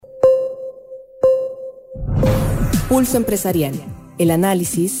Pulso Empresarial. El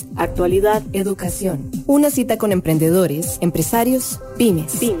análisis, actualidad, educación. Una cita con emprendedores, empresarios,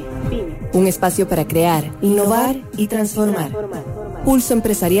 pymes. Un espacio para crear, innovar y transformar. Pulso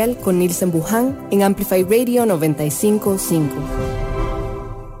Empresarial con Nilsen Buján en Amplify Radio 95.5.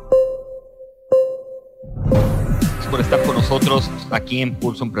 Por estar con nosotros aquí en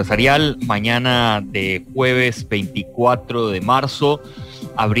Pulso Empresarial, mañana de jueves 24 de marzo,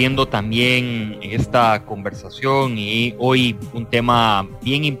 abriendo también esta conversación, y hoy un tema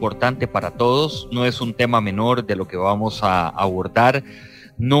bien importante para todos. No es un tema menor de lo que vamos a abordar.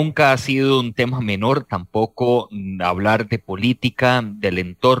 Nunca ha sido un tema menor tampoco hablar de política, del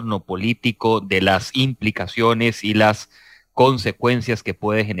entorno político, de las implicaciones y las consecuencias que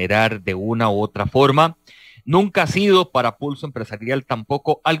puede generar de una u otra forma. Nunca ha sido para Pulso Empresarial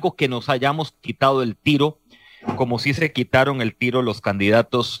tampoco algo que nos hayamos quitado el tiro, como si se quitaron el tiro los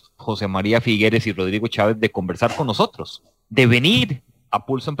candidatos José María Figueres y Rodrigo Chávez de conversar con nosotros, de venir a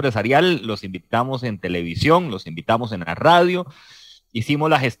Pulso Empresarial. Los invitamos en televisión, los invitamos en la radio,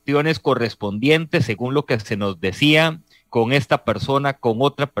 hicimos las gestiones correspondientes según lo que se nos decía, con esta persona, con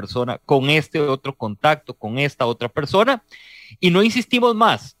otra persona, con este otro contacto, con esta otra persona, y no insistimos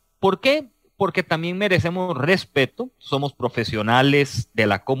más. ¿Por qué? Porque también merecemos respeto, somos profesionales de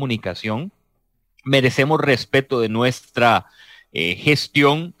la comunicación, merecemos respeto de nuestra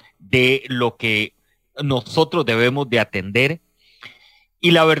gestión, de lo que nosotros debemos de atender. Y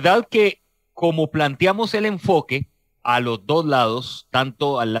la verdad que como planteamos el enfoque a los dos lados,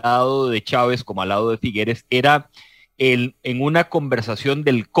 tanto al lado de Chávez como al lado de Figueres, era en una conversación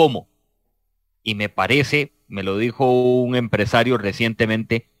del cómo. Y me parece, me lo dijo un empresario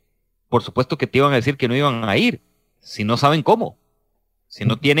recientemente, por supuesto que te iban a decir que no iban a ir, si no saben cómo, si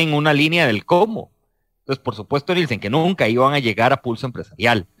no tienen una línea del cómo. Entonces, por supuesto, dicen que nunca iban a llegar a Pulso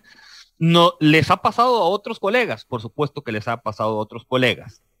Empresarial. No, les ha pasado a otros colegas, por supuesto que les ha pasado a otros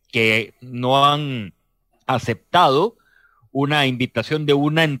colegas, que no han aceptado una invitación de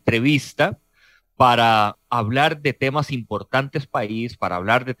una entrevista para hablar de temas importantes país, para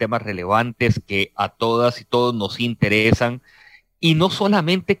hablar de temas relevantes que a todas y todos nos interesan. Y no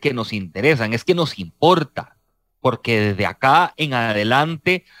solamente que nos interesan, es que nos importa, porque desde acá en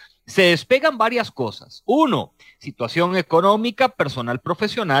adelante se despegan varias cosas. Uno, situación económica, personal,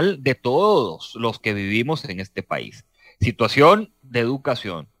 profesional de todos los que vivimos en este país. Situación de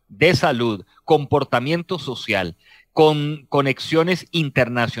educación, de salud, comportamiento social, con conexiones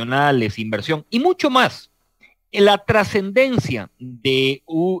internacionales, inversión y mucho más. La trascendencia de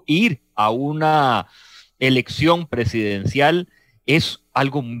ir a una elección presidencial es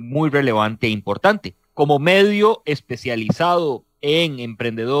algo muy relevante e importante. Como medio especializado en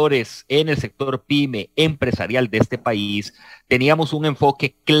emprendedores, en el sector pyme, empresarial de este país, teníamos un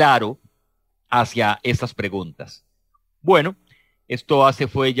enfoque claro hacia estas preguntas. Bueno, esto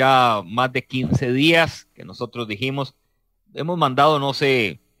fue ya más de 15 días que nosotros dijimos, hemos mandado no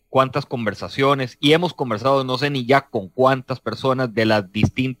sé cuántas conversaciones y hemos conversado no sé ni ya con cuántas personas de las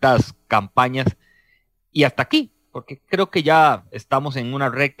distintas campañas, y hasta aquí, porque creo que ya estamos en una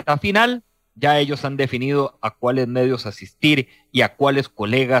recta final. Ya ellos han definido a cuáles medios asistir y a cuáles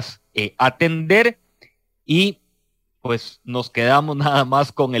colegas atender, y pues nos quedamos nada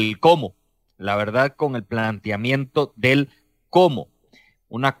más con el cómo, la verdad, con el planteamiento del cómo.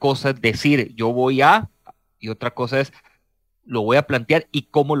 Una cosa es decir yo voy a, y otra cosa es lo voy a plantear y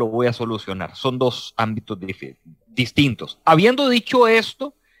cómo lo voy a solucionar. Son dos ámbitos distintos. Habiendo dicho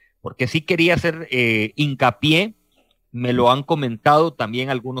esto, porque sí quería hacer hincapié, me lo han comentado también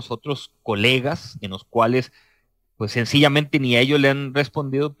algunos otros colegas, en los cuales pues sencillamente ni a ellos le han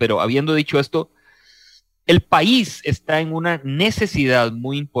respondido, pero habiendo dicho esto, el país está en una necesidad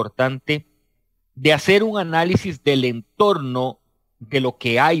muy importante de hacer un análisis del entorno de lo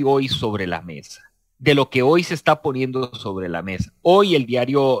que hay hoy sobre la mesa, de lo que hoy se está poniendo sobre la mesa. Hoy el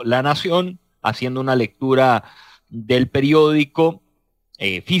diario La Nación, haciendo una lectura del periódico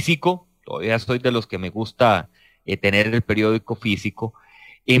físico, todavía soy de los que me gusta tener el periódico físico,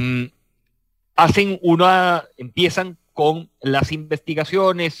 empiezan con las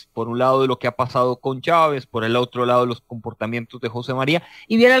investigaciones, por un lado de lo que ha pasado con Chávez, por el otro lado los comportamientos de José María,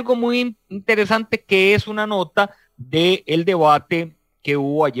 y viene algo muy interesante que es una nota del debate que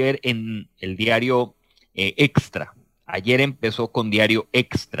hubo ayer en el diario Extra. Ayer empezó con diario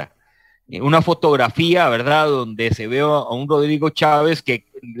Extra. Una fotografía, ¿verdad?, donde se ve a un Rodrigo Chávez que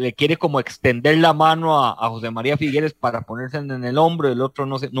le quiere como extender la mano a José María Figueres para ponerse en el hombro, el otro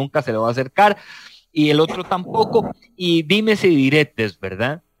nunca se le va a acercar, y el otro tampoco, y dimes y diretes,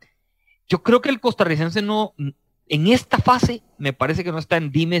 ¿verdad? Yo creo que el costarricense no, en esta fase, me parece que no está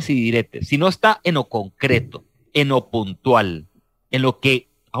en dimes y diretes, sino está en lo concreto. en lo puntual, en lo que,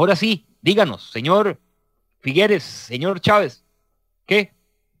 ahora sí, díganos, señor Figueres, señor Chávez, ¿qué?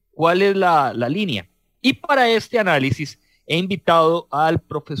 ¿Cuál es la línea? Y para este análisis he invitado al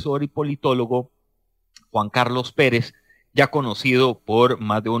profesor y politólogo Juan Carlos Pérez, ya conocido por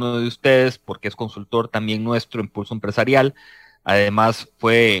más de uno de ustedes, porque es consultor también nuestro en Pulso Empresarial. Además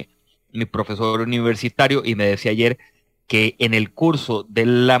fue mi profesor universitario y me decía ayer que en el curso de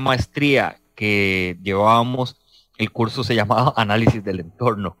la maestría que llevábamos, el curso se llamaba Análisis del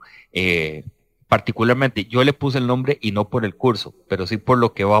Entorno. Particularmente yo le puse el nombre y no por el curso, pero sí por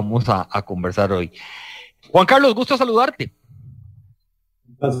lo que vamos a conversar hoy. Juan Carlos, gusto saludarte.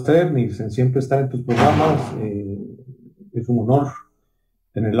 Un placer, Nilsen, siempre estar en tus programas. Es un honor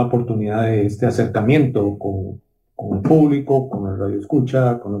tener la oportunidad de este acercamiento con el público, con el radio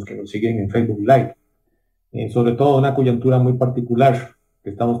escucha, con los que nos siguen en Facebook Live. Sobre todo una coyuntura muy particular,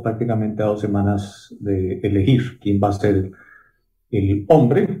 que estamos prácticamente a 2 semanas de elegir quién va a ser el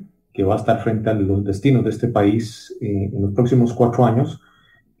hombre que va a estar frente a los destinos de este país en los próximos 4 años,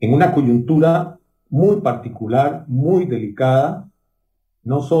 en una coyuntura muy particular, muy delicada.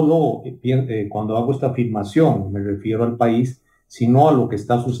 No solo cuando hago esta afirmación me refiero al país, sino a lo que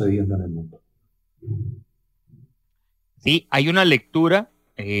está sucediendo en el mundo. Sí, hay una lectura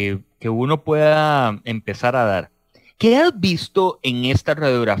que uno pueda empezar a dar. ¿Qué has visto en esta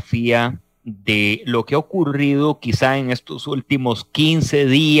radiografía de lo que ha ocurrido quizá en estos últimos 15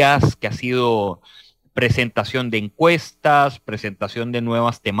 días, que ha sido presentación de encuestas, presentación de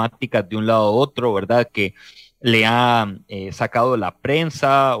nuevas temáticas de un lado a otro, ¿verdad? Que le ha sacado la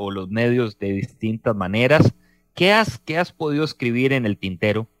prensa o los medios de distintas maneras. ¿Qué has podido escribir en el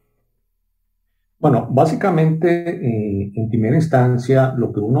tintero? Bueno, básicamente, en primera instancia,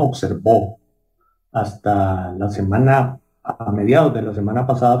 lo que uno observó hasta a mediados de la semana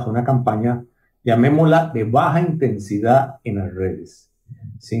pasada, fue una campaña, llamémosla, de baja intensidad en las redes.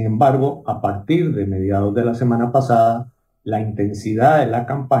 Sin embargo, a partir de mediados de la semana pasada, la intensidad de la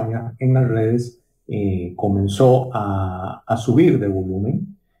campaña en las redes comenzó a subir de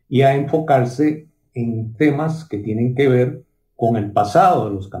volumen y a enfocarse en temas que tienen que ver con el pasado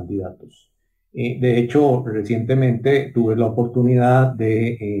de los candidatos. De hecho, recientemente tuve la oportunidad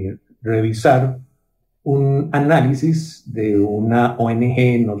de revisar un análisis de una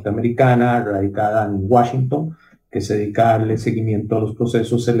ONG norteamericana radicada en Washington, que se dedica a darle seguimiento a los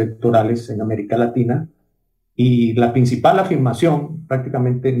procesos electorales en América Latina. Y la principal afirmación,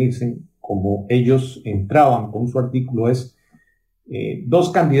 prácticamente, Nielsen, como ellos entraban con su artículo, es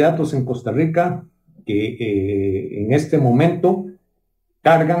 2 candidatos en Costa Rica que en este momento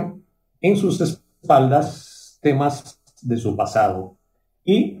cargan en sus espaldas temas de su pasado.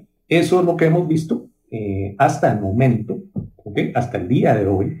 Y eso es lo que hemos visto hasta el momento, ¿okay? Hasta el día de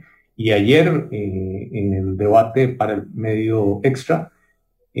hoy. Y ayer en el debate para el medio extra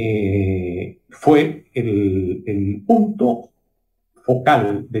fue el punto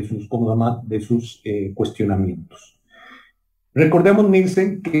focal de sus cuestionamientos. Recordemos,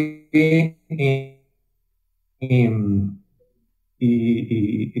 Nielsen, que en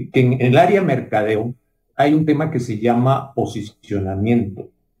el área mercadeo hay un tema que se llama posicionamiento.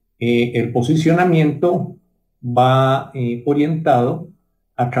 El posicionamiento va orientado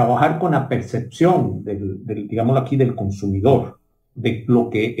a trabajar con la percepción digámoslo aquí, del consumidor, de lo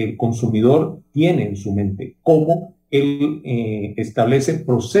que el consumidor tiene en su mente, cómo él establece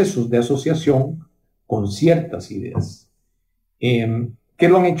procesos de asociación con ciertas ideas. ¿Qué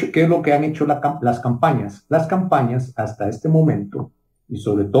es lo que han hecho las campañas? Las campañas hasta este momento, y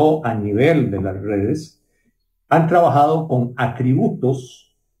sobre todo a nivel de las redes, han trabajado con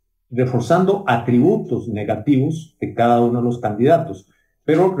atributos, reforzando atributos negativos de cada uno de los candidatos,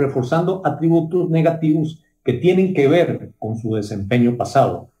 pero reforzando atributos negativos que tienen que ver con su desempeño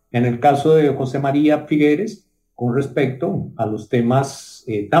pasado. En el caso de José María Figueres, con respecto a los temas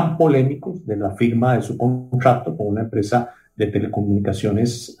tan polémicos de la firma de su contrato con una empresa de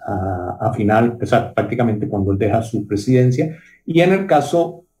telecomunicaciones a final, o sea, prácticamente cuando él deja su presidencia. Y en el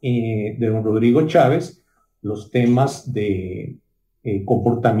caso de don Rodrigo Chávez, los temas de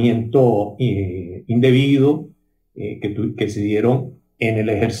comportamiento indebido que se dieron en el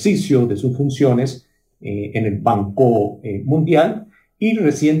ejercicio de sus funciones en el Banco Mundial, y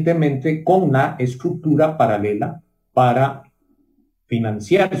recientemente con la estructura paralela para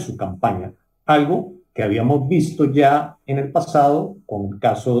financiar su campaña, algo que habíamos visto ya en el pasado con el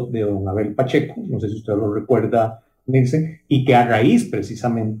caso de don Abel Pacheco, no sé si usted lo recuerda, Nielsen, y que a raíz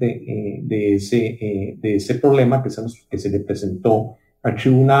precisamente de ese problema que se le presentó al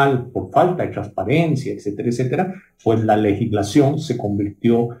tribunal por falta de transparencia, etcétera, etcétera, pues la legislación se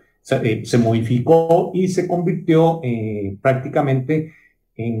convirtió se modificó y se convirtió prácticamente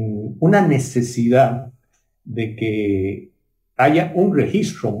en una necesidad de que haya un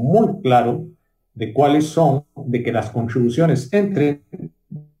registro muy claro de cuáles son, de que las contribuciones entren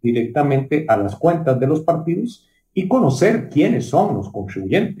directamente a las cuentas de los partidos y conocer quiénes son los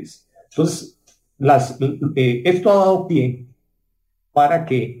contribuyentes. Entonces, esto ha dado pie para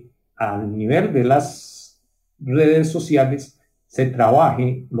que al nivel de las redes sociales se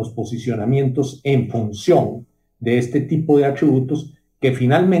trabaje los posicionamientos en función de este tipo de atributos que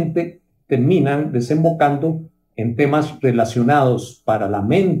finalmente terminan desembocando en temas relacionados para la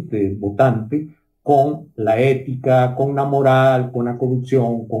mente votante con la ética, con la moral, con la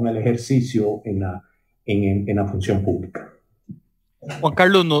corrupción, con el ejercicio en la función pública. Juan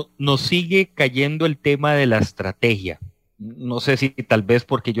Carlos, nos sigue cayendo el tema de la estrategia. No sé si tal vez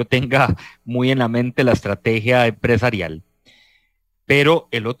porque yo tenga muy en la mente la estrategia empresarial, pero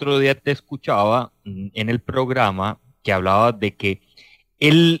el otro día te escuchaba en el programa que hablaba de que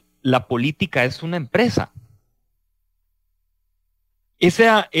la política es una empresa.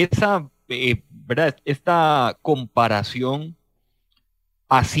 ¿Verdad? Esta comparación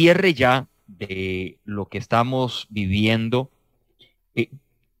a cierre ya de lo que estamos viviendo,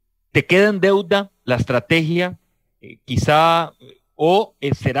 ¿te queda en deuda la estrategia? Quizá, o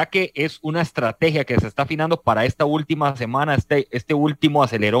 ¿será que es una estrategia que se está afinando para esta última semana, este último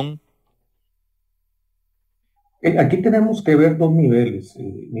acelerón? Aquí tenemos que ver dos niveles,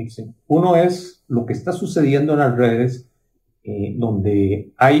 Nixon. Uno es lo que está sucediendo en las redes,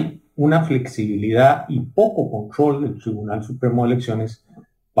 donde hay una flexibilidad y poco control del Tribunal Supremo de Elecciones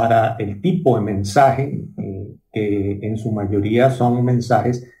para el tipo de mensaje, que en su mayoría son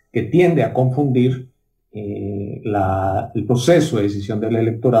mensajes que tiende a confundir el proceso de decisión del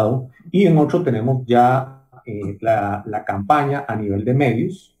electorado, y en otro tenemos ya la campaña a nivel de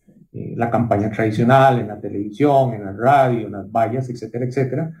medios, la campaña tradicional en la televisión, en la radio, en las vallas, etcétera,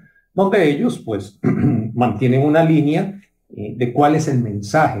 etcétera, donde ellos pues mantienen una línea de cuál es el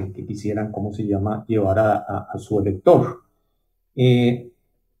mensaje que quisieran, ¿cómo se llama?, llevar a su elector.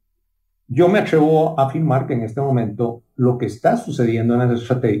 Yo me atrevo a afirmar que en este momento lo que está sucediendo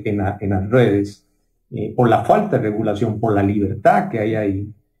en las redes, por la falta de regulación, por la libertad que hay ahí,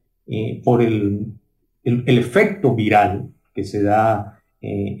 por el efecto viral que se da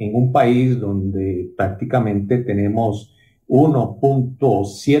en un país donde prácticamente tenemos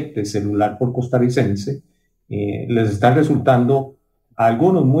 1.7 celular por costarricense, les están resultando a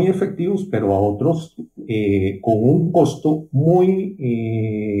algunos muy efectivos, pero a otros con un costo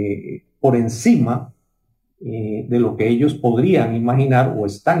muy por encima de lo que ellos podrían imaginar o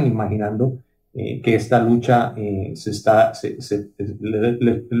están imaginando que esta lucha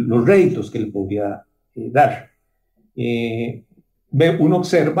los réditos que le podría dar. Uno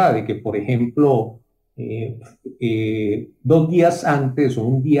observa de que, por ejemplo, 2 días antes o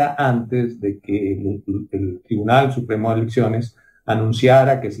un día antes de que el Tribunal Supremo de Elecciones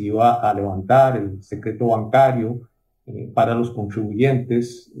anunciara que se iba a levantar el secreto bancario para los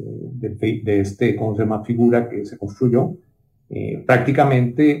contribuyentes de este, ¿cómo se llama?, figura que se construyó,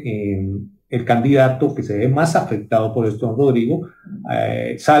 prácticamente el candidato que se ve más afectado por esto, don Rodrigo,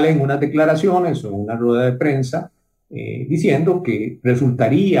 sale en unas declaraciones o en una rueda de prensa diciendo que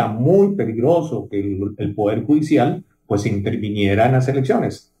resultaría muy peligroso que el Poder Judicial pues interviniera en las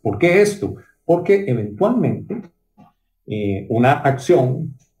elecciones. ¿Por qué esto? Porque eventualmente una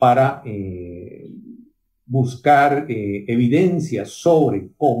acción para buscar evidencias sobre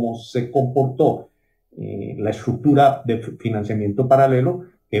cómo se comportó la estructura de financiamiento paralelo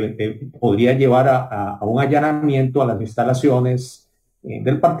podría llevar a un allanamiento a las instalaciones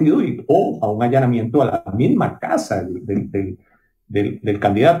del partido o a un allanamiento a la misma casa del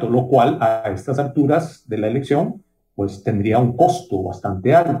candidato, lo cual a estas alturas de la elección pues tendría un costo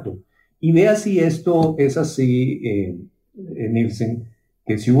bastante alto. Y vea si esto es así, Nielsen,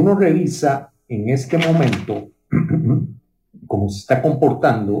 que si uno revisa en este momento cómo se está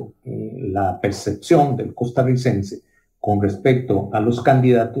comportando la percepción del costarricense con respecto a los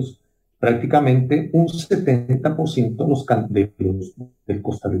candidatos, prácticamente un 70% del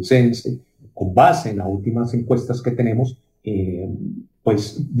costarricense, con base en las últimas encuestas que tenemos,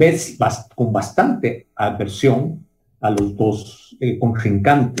 pues ve con bastante aversión a los dos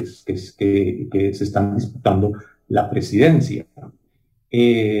contrincantes que se están disputando la presidencia.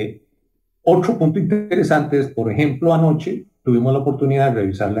 Otro punto interesante es, por ejemplo, anoche tuvimos la oportunidad de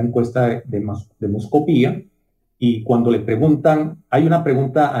revisar la encuesta de Moscopía, y cuando le preguntan, hay una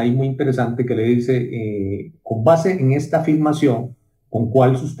pregunta ahí muy interesante que le dice, con base en esta afirmación, ¿con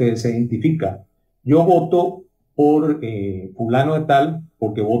cuál usted se identifica? Yo voto por fulano de tal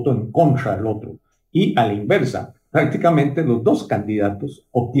porque voto en contra del otro. Y a la inversa, prácticamente los dos candidatos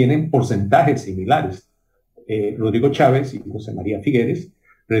obtienen porcentajes similares. Rodrigo Chávez y José María Figueres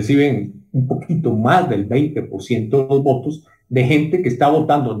reciben un poquito más del 20% de los votos de gente que está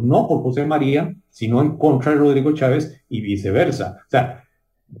votando no por José María, sino en contra de Rodrigo Chávez y viceversa. O sea,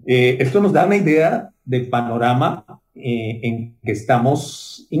 esto nos da una idea del panorama en que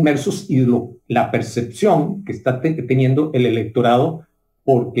estamos inmersos y la percepción que está teniendo el electorado,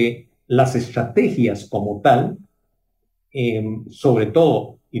 porque las estrategias como tal, sobre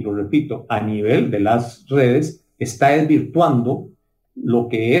todo, y lo repito, a nivel de las redes, está desvirtuando lo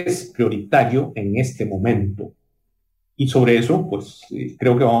que es prioritario en este momento. Y sobre eso, pues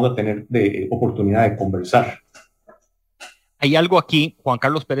creo que vamos a tener oportunidad de conversar. Hay algo aquí, Juan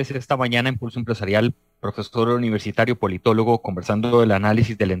Carlos Pérez esta mañana en Pulso Empresarial, profesor universitario, politólogo, conversando del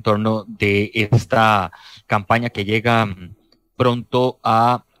análisis del entorno de esta campaña que llega pronto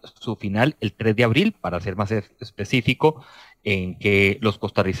a su final, el 3 de abril, para ser más específico, en que los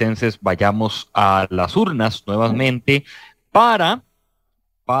costarricenses vayamos a las urnas nuevamente para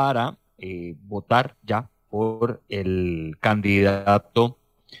votar ya por el candidato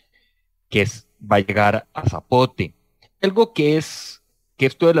que va a llegar a Zapote. Algo que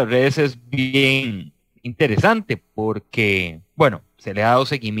esto de las redes es bien interesante porque, bueno, se le ha dado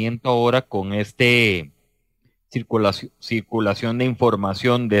seguimiento ahora con circulación de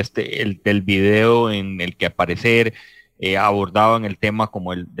información de del video en el que aparecer abordaban el tema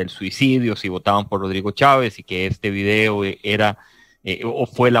como el del suicidio, si votaban por Rodrigo Chávez, y que este video era o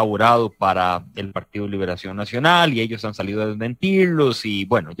fue elaborado para el Partido de Liberación Nacional, y ellos han salido a desmentirlos, y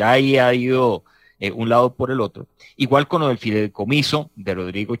bueno, ya ahí ha ido un lado por el otro. Igual con lo del fideicomiso de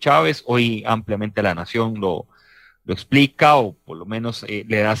Rodrigo Chávez, hoy ampliamente La Nación lo explica, o por lo menos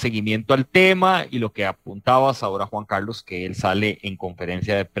le da seguimiento al tema, y lo que apuntabas ahora, Juan Carlos, que él sale en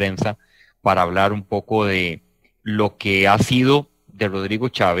conferencia de prensa para hablar un poco de lo que ha sido de Rodrigo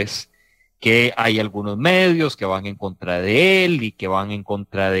Chávez, que hay algunos medios que van en contra de él y que van en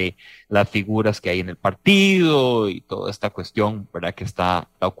contra de las figuras que hay en el partido y toda esta cuestión, ¿verdad?, que está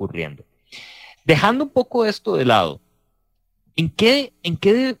ocurriendo. Dejando un poco esto de lado, ¿en qué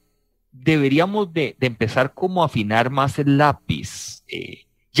deberíamos de empezar como a afinar más el lápiz?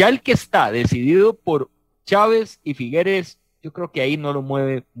 Ya el que está decidido por Chávez y Figueres, yo creo que ahí no lo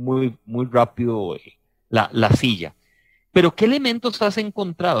mueve muy rápido la silla. Pero ¿qué elementos has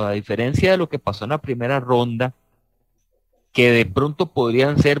encontrado, a diferencia de lo que pasó en la primera ronda, que de pronto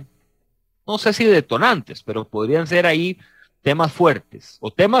podrían ser, no sé si detonantes, pero podrían ser ahí temas fuertes o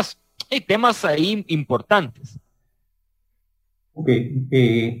temas ahí importantes? Ok,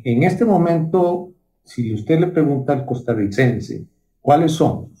 en este momento, si usted le pregunta al costarricense cuáles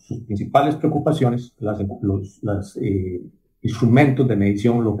son sus principales preocupaciones, los instrumentos de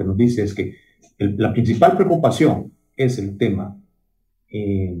medición lo que nos dice es que la principal preocupación es el tema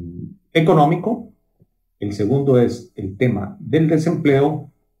económico, el segundo es el tema del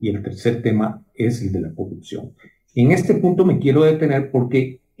desempleo y el tercer tema es el de la corrupción. En este punto me quiero detener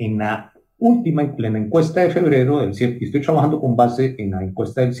porque en la encuesta de febrero del CIEP, y estoy trabajando con base en la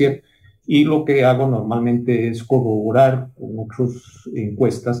encuesta del CIEP, y lo que hago normalmente es corroborar con otras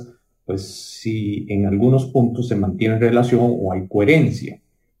encuestas, pues si en algunos puntos se mantiene relación o hay coherencia.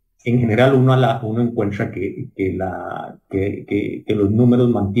 En general uno encuentra que los números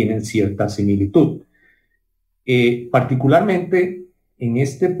mantienen cierta similitud. Particularmente en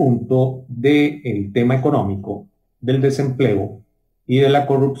este punto del tema económico, del desempleo y de la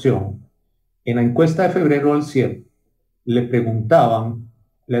corrupción, en la encuesta de febrero del CIEP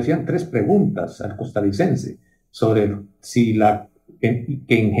le hacían 3 preguntas al costarricense sobre si que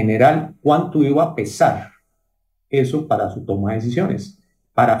en general cuánto iba a pesar eso para su toma de decisiones.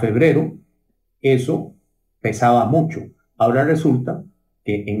 Para febrero eso pesaba mucho. Ahora resulta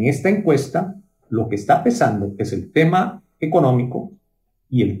que en esta encuesta lo que está pesando es el tema económico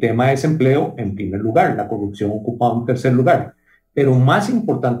y el tema de desempleo en primer lugar. La corrupción ocupa un tercer lugar. Pero más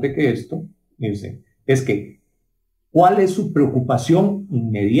importante que esto es que ¿cuál es su preocupación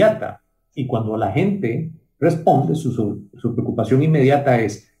inmediata? Y cuando la gente responde, su preocupación inmediata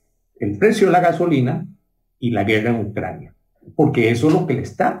es el precio de la gasolina y la guerra en Ucrania, porque eso es lo que le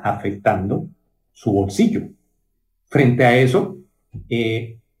está afectando su bolsillo. Frente a eso,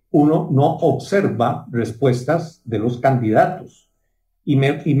 uno no observa respuestas de los candidatos. Y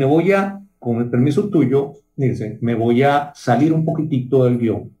me voy a, con el permiso tuyo, Nielsen, me voy a salir un poquitito del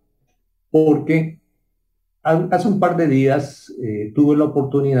guión, porque hace un par de días tuve la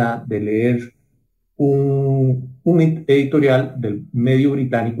oportunidad de leer un editorial del medio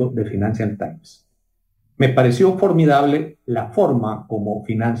británico de Financial Times. Me pareció formidable la forma como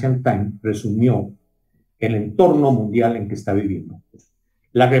Financial Times resumió el entorno mundial en que está viviendo.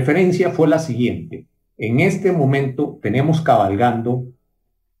 La referencia fue la siguiente: en este momento tenemos cabalgando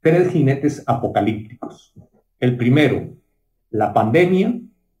tres jinetes apocalípticos. El primero, la pandemia.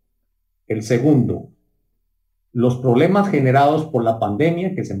 El segundo, los problemas generados por la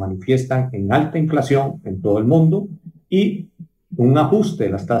pandemia que se manifiestan en alta inflación en todo el mundo y un ajuste de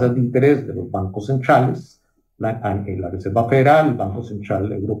las tasas de interés de los bancos centrales, la Reserva Federal, el Banco Central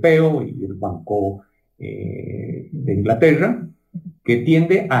Europeo y el Banco de Inglaterra, que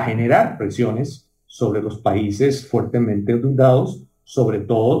tiende a generar presiones sobre los países fuertemente endeudados, sobre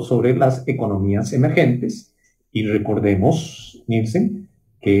todo sobre las economías emergentes. Y recordemos, Nielsen,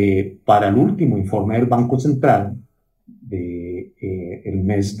 que para el último informe del Banco Central del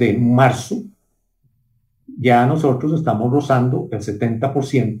mes de marzo, ya nosotros estamos rozando el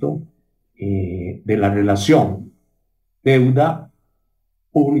 70% de la relación deuda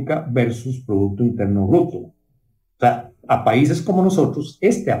pública versus Producto Interno Bruto. O sea, a países como nosotros,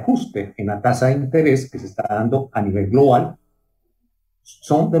 este ajuste en la tasa de interés que se está dando a nivel global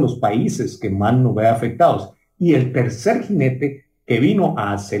son de los países que más nos ve afectados. Y el tercer jinete que vino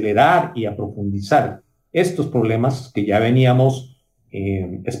a acelerar y a profundizar estos problemas que ya veníamos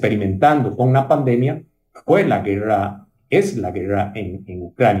experimentando con la pandemia fue la guerra en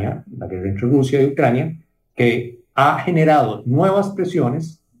Ucrania, la guerra entre Rusia y Ucrania, que ha generado nuevas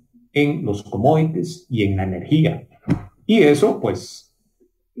presiones en los commodities y en la energía. Y eso, pues,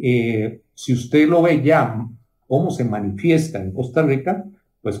 si usted lo ve ya, cómo se manifiesta en Costa Rica,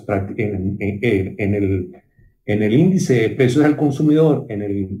 pues en el índice de precios al consumidor en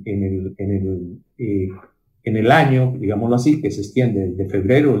el año, digámoslo así, que se extiende desde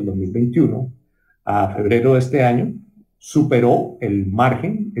febrero del 2021 a febrero de este año, superó el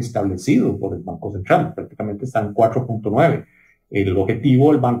margen establecido por el Banco Central. Prácticamente está en 4.9. El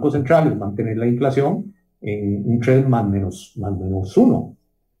objetivo del Banco Central es mantener la inflación en un trend más menos 1.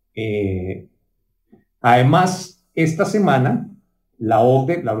 Además, esta semana, la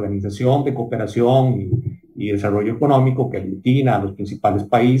OCDE, la Organización de Cooperación y Desarrollo Económico, que aglutina a los principales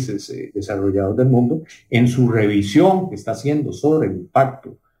países desarrollados del mundo, en su revisión que está haciendo sobre el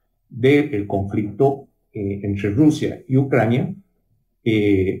impacto del conflicto entre Rusia y Ucrania,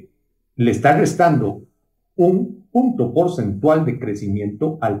 le está restando un punto porcentual de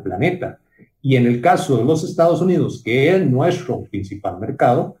crecimiento al planeta. Y en el caso de los Estados Unidos, que es nuestro principal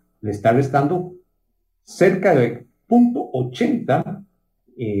mercado, le está restando cerca de 0.80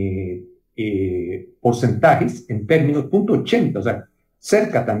 porcentajes en términos, 0.80, o sea,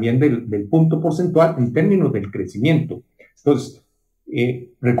 cerca también del punto porcentual en términos del crecimiento. Entonces,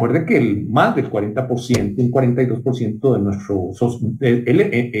 recuerde que más del 40%, un 42%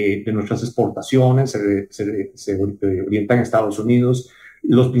 de nuestras exportaciones se orientan a Estados Unidos.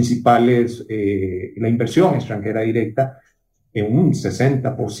 Los principales, la inversión extranjera directa, en un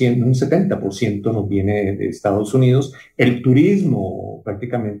 60%, un 70% nos viene de Estados Unidos. El turismo,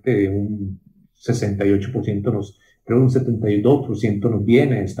 prácticamente un 68%, creo un 72% nos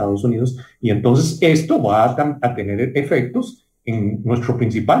viene de Estados Unidos. Y entonces esto va a tener efectos en nuestro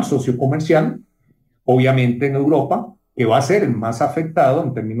principal socio comercial, obviamente en Europa, que va a ser el más afectado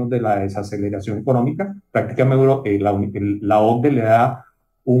en términos de la desaceleración económica. Prácticamente la OCDE le da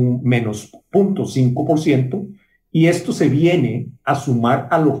un menos 0.5%, y esto se viene a sumar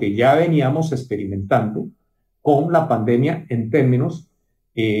a lo que ya veníamos experimentando con la pandemia en términos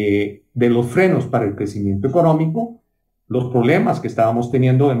de los frenos para el crecimiento económico, los problemas que estábamos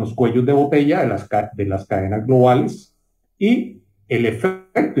teniendo en los cuellos de botella de las cadenas globales y el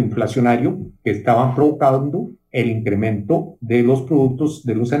efecto inflacionario que estaban provocando el incremento de los productos,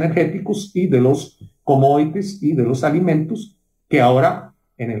 de los energéticos y de los commodities y de los alimentos, que ahora,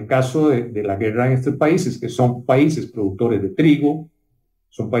 en el caso de la guerra en estos países, que son países productores de trigo,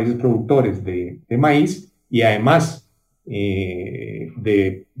 son países productores de maíz y además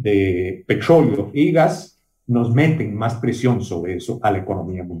de petróleo y gas, nos meten más presión sobre eso a la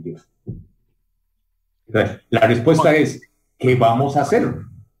economía mundial. Entonces, la respuesta es, ¿qué vamos a hacer?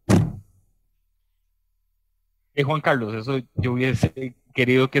 Juan Carlos, eso yo hubiese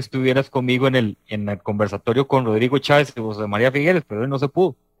querido que estuvieras conmigo en el conversatorio con Rodrigo Chávez y José María Figueres, pero no se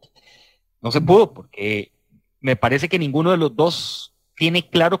pudo. No se pudo porque me parece que ninguno de los dos tiene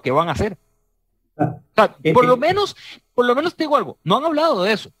claro qué van a hacer. O sea, por lo menos te digo algo, no han hablado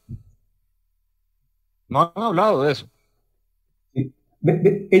de eso. No han hablado de eso.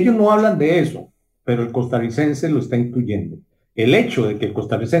 Ellos no hablan de eso, pero el costarricense lo está incluyendo. El hecho de que el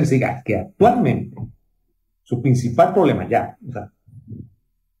costarricense diga que actualmente su principal problema ya, o sea,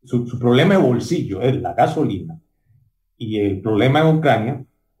 su problema de bolsillo es la gasolina y el problema en Ucrania,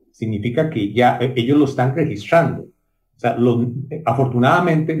 significa que ya ellos lo están registrando. O sea,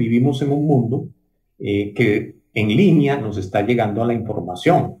 afortunadamente vivimos en un mundo que en línea nos está llegando a la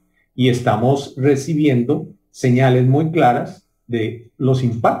información y estamos recibiendo señales muy claras de los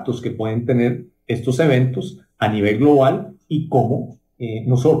impactos que pueden tener estos eventos a nivel global y cómo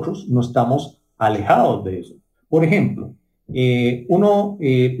nosotros no estamos alejados de eso. Por ejemplo,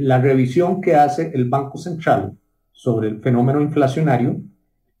 la revisión que hace el Banco Central sobre el fenómeno inflacionario,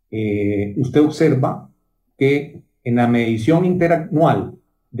 usted observa que en la medición interanual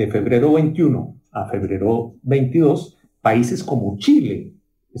de febrero 21 a febrero 22, países como Chile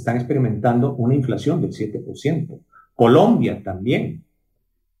están experimentando una inflación del 7%. Colombia también.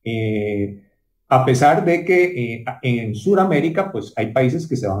 A pesar de que en Sudamérica, pues hay países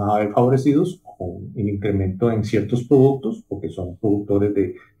que se van a ver favorecidos con el incremento en ciertos productos, porque son productores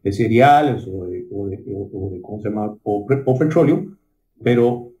de cereales o de ¿cómo se llama? O petróleo,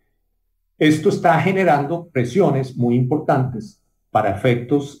 pero esto está generando presiones muy importantes para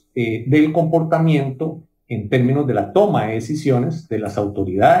efectos del comportamiento en términos de la toma de decisiones de las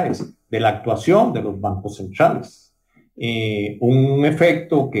autoridades, de la actuación de los bancos centrales. Un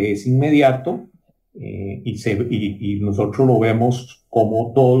efecto que es inmediato y nosotros lo vemos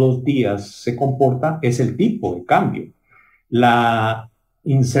como todos los días se comporta es el tipo de cambio. La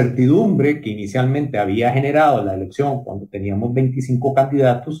incertidumbre que inicialmente había generado la elección cuando teníamos 25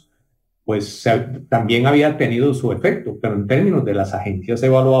 candidatos, pues también había tenido su efecto, pero en términos de las agencias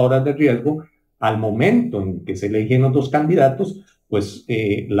evaluadoras de riesgo, al momento en que se eligen los dos candidatos, pues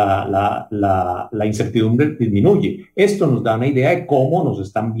la incertidumbre disminuye. Esto nos da una idea de cómo nos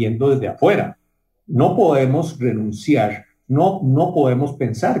están viendo desde afuera. No podemos renunciar, no podemos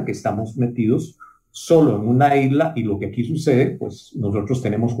pensar que estamos metidos solo en una isla y lo que aquí sucede, pues nosotros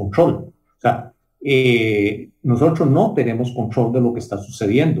tenemos control. O sea, nosotros no tenemos control de lo que está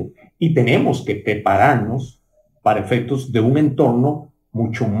sucediendo y tenemos que prepararnos para efectos de un entorno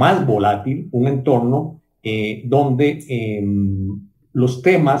mucho más volátil, un entorno donde los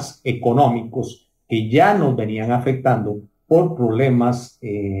temas económicos que ya nos venían afectando por problemas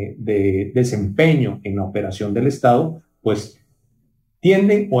de desempeño en la operación del Estado, pues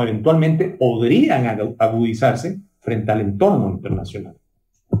tienden o eventualmente podrían agudizarse frente al entorno internacional.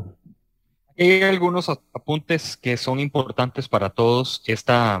 Hay algunos apuntes que son importantes para todos.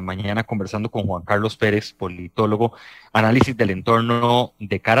 Esta mañana conversando con Juan Carlos Pérez, politólogo, análisis del entorno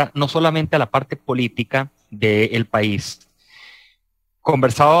de cara no solamente a la parte política del país.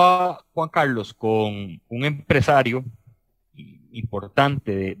 Conversaba Juan Carlos con un empresario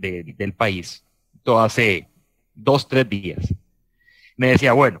importante del país, todo hace 2-3 días. Me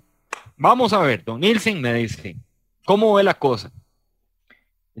decía, bueno, vamos a ver, don Nielsen, me dice, ¿cómo ve la cosa?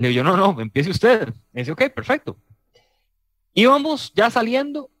 Le digo yo, no, empiece usted. Me dice, ok, perfecto. Íbamos ya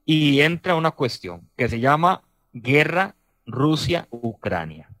saliendo y entra una cuestión que se llama guerra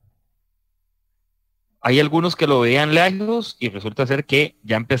Rusia-Ucrania. Hay algunos que lo veían lejos y resulta ser que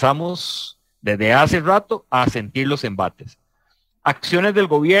ya empezamos desde hace rato a sentir los embates. Acciones del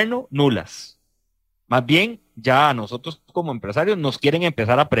gobierno nulas. Más bien, ya a nosotros como empresarios nos quieren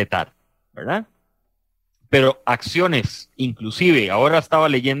empezar a apretar, ¿verdad? Pero acciones, inclusive, ahora estaba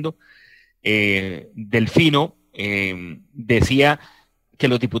leyendo, Delfino decía que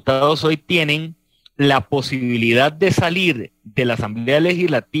los diputados hoy tienen la posibilidad de salir de la Asamblea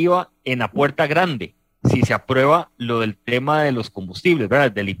Legislativa en la puerta grande, si se aprueba lo del tema de los combustibles,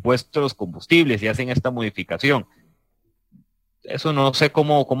 ¿verdad? Del impuesto a los combustibles y hacen esta modificación. Eso no sé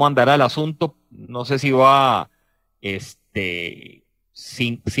cómo andará el asunto, no sé si va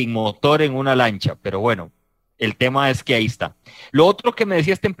sin motor en una lancha, pero bueno, el tema es que ahí está. Lo otro que me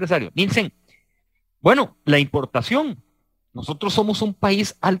decía este empresario, Nielsen, bueno, la importación. Nosotros somos un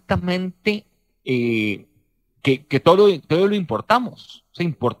país altamente que todo lo importamos. O sea,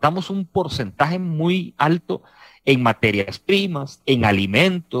 importamos un porcentaje muy alto en materias primas, en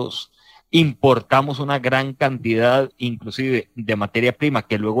alimentos, importamos una gran cantidad inclusive de materia prima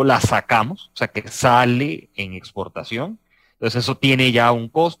que luego la sacamos, o sea, que sale en exportación. Entonces eso tiene ya un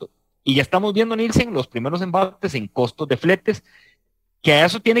costo. Y ya estamos viendo, Nielsen, los primeros embates en costos de fletes, que a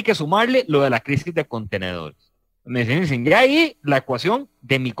eso tiene que sumarle lo de la crisis de contenedores. Me dicen, ya ahí la ecuación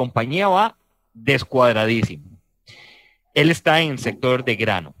de mi compañía va descuadradísima. Él está en el sector de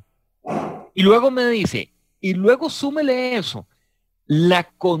grano. Y luego me dice, y luego súmele eso, la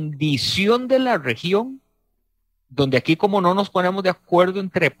condición de la región, donde aquí como no nos ponemos de acuerdo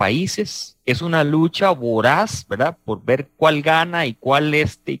entre países, es una lucha voraz, ¿verdad? Por ver cuál gana y cuál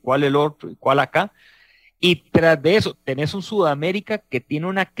y cuál el otro y cuál acá. Y tras de eso, tenés un Sudamérica que tiene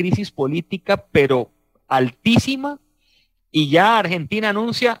una crisis política, pero altísima, y ya Argentina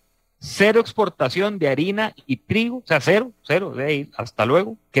anuncia cero exportación de harina y trigo, o sea, cero, de ahí, hasta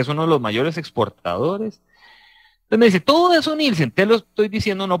luego, que es uno de los mayores exportadores. Entonces me dice, todo eso, Nielsen, te lo estoy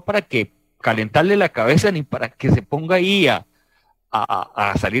diciendo no para que calentarle la cabeza ni para que se ponga ahí a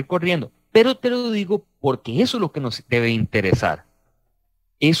salir corriendo, pero te lo digo porque eso es lo que nos debe interesar.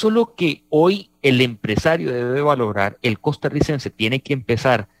 Eso es lo que hoy el empresario debe valorar, el costarricense tiene que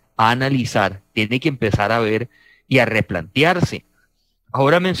empezar a analizar, tiene que empezar a ver y a replantearse.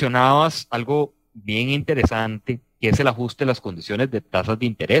 Ahora mencionabas algo bien interesante, que es el ajuste de las condiciones de tasas de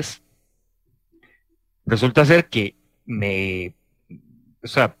interés. Resulta ser que o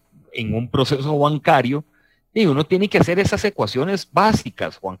sea, en un proceso bancario, y uno tiene que hacer esas ecuaciones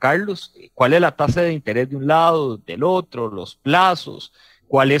básicas, Juan Carlos, cuál es la tasa de interés de un lado, del otro, los plazos,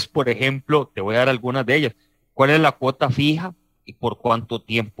 cuál es, por ejemplo, te voy a dar algunas de ellas, cuál es la cuota fija y por cuánto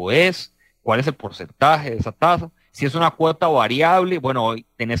tiempo es, cuál es el porcentaje de esa tasa, si es una cuota variable, bueno, hoy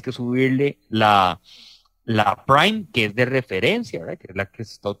tenés que subirle la prime, que es de referencia, ¿verdad? Que es la que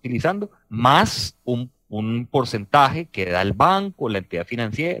se está utilizando, más un porcentaje que da el banco, la entidad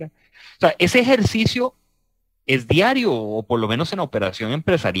financiera. O sea, ese ejercicio es diario, o por lo menos en la operación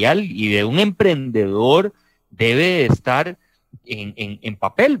empresarial, y de un emprendedor debe estar en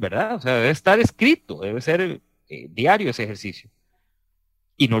papel, ¿verdad? O sea, debe estar escrito, debe ser diario ese ejercicio.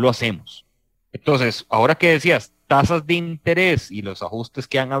 Y no lo hacemos. Entonces, ahora que decías, tasas de interés y los ajustes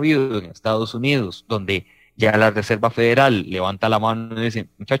que han habido en Estados Unidos, donde ya la Reserva Federal levanta la mano y dice,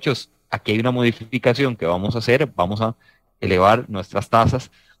 muchachos, aquí hay una modificación que vamos a hacer, vamos a elevar nuestras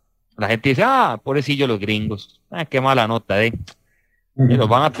tasas. La gente dice, pobrecillo los gringos, qué mala nota, los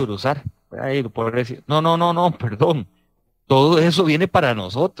van a cruzar. No, perdón. Todo eso viene para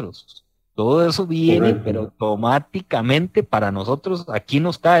nosotros. Todo eso viene, Correcto. pero automáticamente para nosotros. Aquí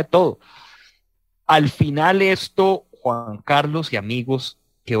nos cae todo. Al final esto, Juan Carlos y amigos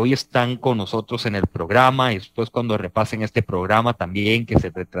que hoy están con nosotros en el programa, y después cuando repasen este programa también, que se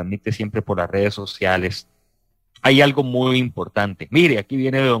retransmite siempre por las redes sociales, hay algo muy importante. Mire, aquí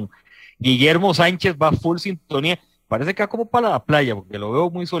viene don Guillermo Sánchez, va full sintonía. Parece que va como para la playa, porque lo veo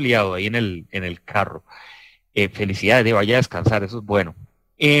muy soleado ahí en el carro. Felicidades, vaya a descansar, eso es bueno.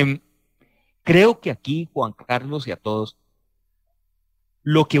 Creo que aquí, Juan Carlos y a todos,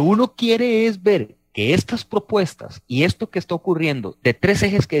 lo que uno quiere es ver que estas propuestas y esto que está ocurriendo, de tres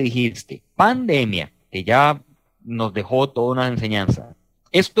ejes que dijiste, pandemia, que ya nos dejó toda una enseñanza,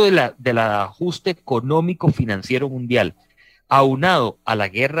 esto del ajuste económico financiero mundial, aunado a la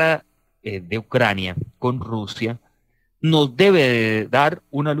guerra de Ucrania con Rusia, nos debe de dar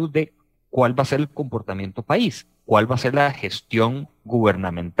una luz de cuál va a ser el comportamiento país, cuál va a ser la gestión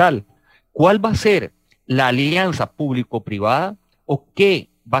gubernamental, cuál va a ser la alianza público-privada o qué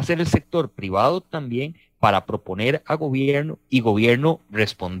va a ser el sector privado también para proponer a gobierno y gobierno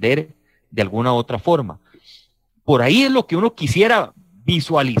responder de alguna otra forma. Por ahí es lo que uno quisiera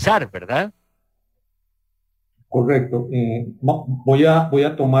visualizar, ¿verdad? Correcto. Voy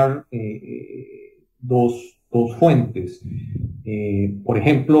a tomar dos fuentes. Por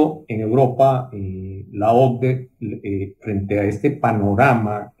ejemplo, en Europa, la OCDE, frente a este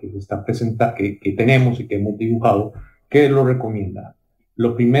panorama que está presenta, que tenemos y que hemos dibujado, ¿qué lo recomienda?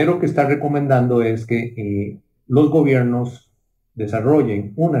 Lo primero que está recomendando es que los gobiernos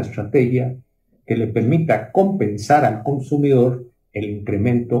desarrollen una estrategia que le permita compensar al consumidor el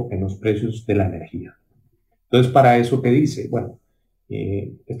incremento en los precios de la energía. Entonces, para eso, ¿qué dice? Bueno,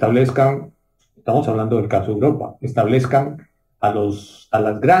 establezcan, estamos hablando del caso de Europa, establezcan a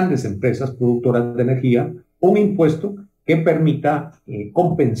las grandes empresas productoras de energía un impuesto que permita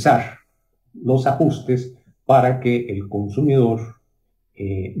compensar los ajustes para que el consumidor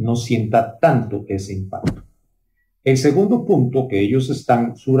no sienta tanto ese impacto. El segundo punto que ellos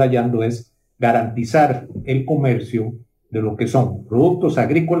están subrayando es garantizar el comercio de lo que son productos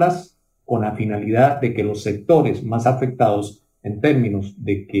agrícolas con la finalidad de que los sectores más afectados en términos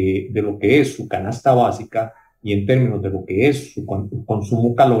de lo que es su canasta básica y en términos de lo que es su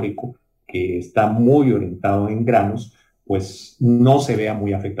consumo calórico, que está muy orientado en granos, pues no se vea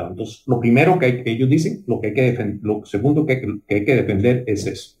muy afectado. Entonces, lo primero que ellos dicen, lo segundo que hay que defender es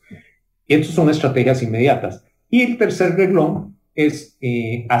eso. Y estas son estrategias inmediatas. Y el tercer reglón es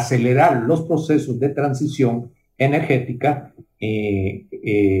acelerar los procesos de transición energética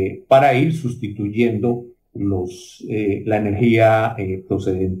para ir sustituyendo la energía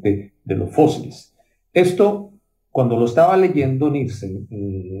procedente de los fósiles. Esto, cuando lo estaba leyendo, Nielsen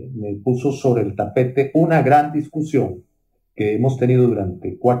me puso sobre el tapete una gran discusión que hemos tenido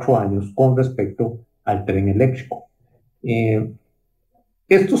durante 4 años con respecto al tren eléctrico.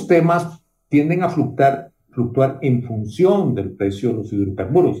 Estos temas tienden a fluctuar en función del precio de los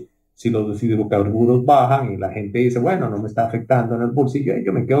hidrocarburos. Si los hidrocarburos bajan y la gente dice, bueno, no me está afectando en el bolsillo,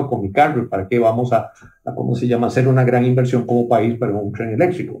 yo me quedo con mi carro, ¿para qué vamos a cómo se llama, hacer una gran inversión como país para un tren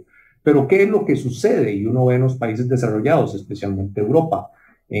eléctrico? Pero ¿qué es lo que sucede? Y uno ve en los países desarrollados, especialmente Europa.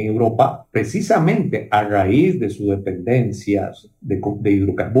 En Europa, precisamente a raíz de su dependencia de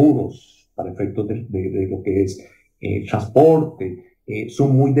hidrocarburos para efectos de lo que es transporte,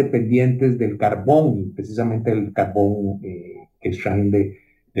 son muy dependientes del carbón, precisamente del carbón que extraen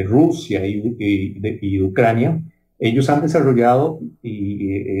de Rusia y de Ucrania. Ellos han desarrollado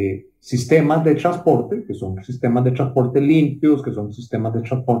sistemas de transporte, que son sistemas de transporte limpios, que son sistemas de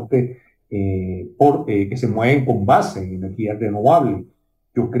transporte que se mueven con base en energía renovable.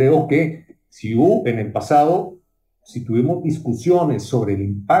 Yo creo que en el pasado, si tuvimos discusiones sobre el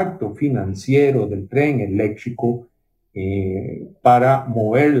impacto financiero del tren eléctrico para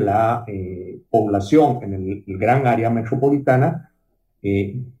mover la población en el gran área metropolitana,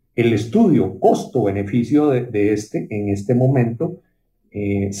 el estudio costo-beneficio en este momento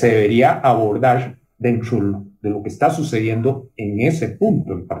se debería abordar dentro de lo que está sucediendo en ese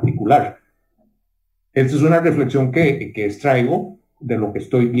punto en particular. Esta es una reflexión que extraigo de lo que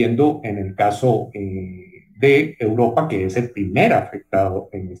estoy viendo en el caso de Europa, que es el primer afectado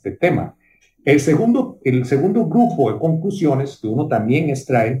en este tema. El segundo grupo de conclusiones que uno también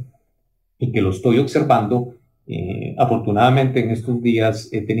extrae y que lo estoy observando, afortunadamente en estos días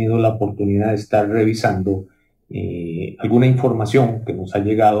he tenido la oportunidad de estar revisando alguna información que nos ha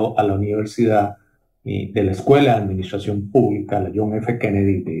llegado a la universidad de la Escuela de Administración Pública, la John F.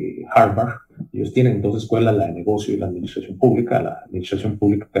 Kennedy de Harvard. Ellos tienen dos escuelas, la de negocio y la administración pública. La administración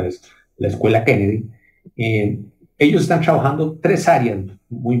pública es la Escuela Kennedy. Ellos están trabajando tres áreas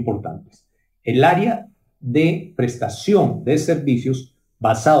muy importantes. El área de prestación de servicios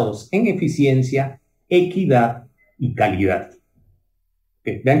basados en eficiencia, equidad y calidad.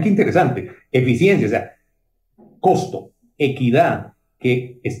 Vean qué interesante. Eficiencia, o sea, costo, equidad,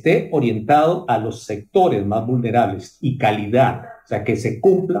 que esté orientado a los sectores más vulnerables, y calidad, o sea, que se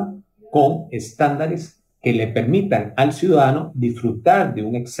cumpla con estándares que le permitan al ciudadano disfrutar de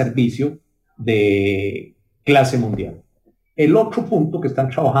un servicio de clase mundial. El otro punto que están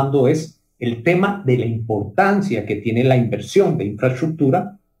trabajando es el tema de la importancia que tiene la inversión de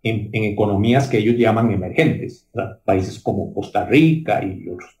infraestructura en economías que ellos llaman emergentes, o sea, países como Costa Rica y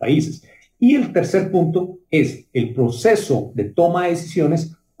otros países. Y el tercer punto es el proceso de toma de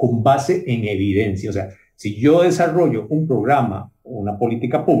decisiones con base en evidencia. O sea, si yo desarrollo un programa o una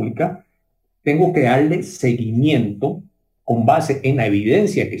política pública, tengo que darle seguimiento con base en la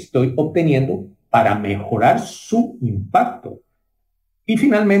evidencia que estoy obteniendo para mejorar su impacto. Y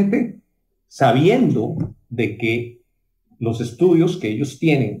finalmente, sabiendo de que los estudios que ellos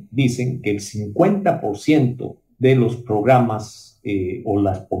tienen dicen que el 50% de los programas o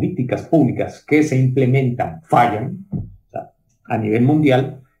las políticas públicas que se implementan fallan, o sea, a nivel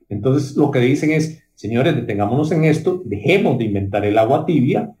mundial. Entonces lo que dicen es, señores, detengámonos en esto, dejemos de inventar el agua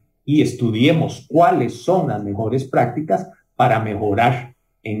tibia y estudiemos cuáles son las mejores prácticas para mejorar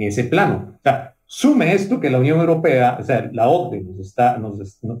en ese plano. O sea, sume esto que la Unión Europea, o sea, la OCDE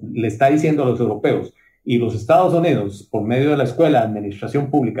le está diciendo a los europeos, y los Estados Unidos, por medio de la Escuela de Administración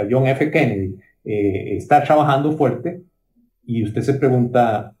Pública John F. Kennedy, está trabajando fuerte. Y usted se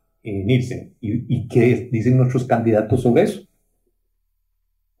pregunta, Nielsen, ¿y qué dicen nuestros candidatos sobre eso?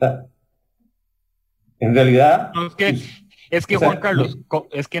 O sea, en realidad... No, es que Juan Carlos,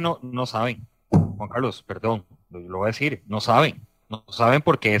 es que no saben. Juan Carlos, perdón, lo voy a decir, no saben. No saben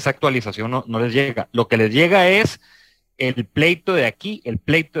porque esa actualización no les llega. Lo que les llega es el pleito de aquí, el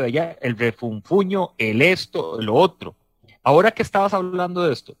pleito de allá, el refunfuño, el esto, lo otro. Ahora que estabas hablando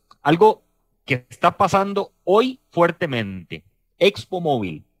de esto, algo que está pasando hoy fuertemente, Expo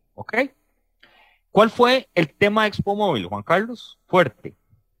Móvil, ¿ok? ¿Cuál fue el tema de Expo Móvil, Juan Carlos? Fuerte.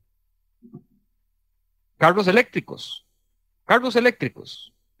 Carros eléctricos.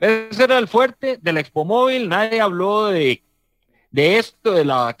 Ese era el fuerte de la Expo Móvil, nadie habló de esto, de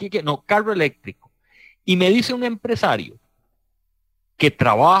la aquí, que no, carro eléctrico. Y me dice un empresario que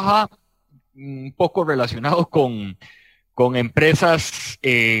trabaja un poco relacionado con empresas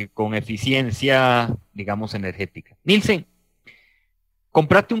con eficiencia, digamos, energética. Nielsen,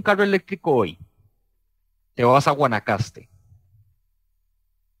 comprate un carro eléctrico hoy. Te vas a Guanacaste.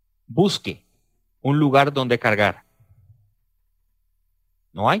 Busque un lugar donde cargar.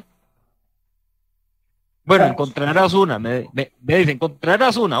 ¿No hay? Bueno, encontrarás una. Me dicen,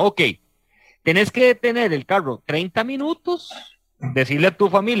 encontrarás una. Ok. Tenés que detener el carro 30 minutos decirle a tu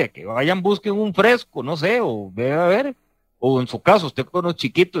familia que vayan, busquen un fresco, no sé, o ve a ver, o en su caso, usted con los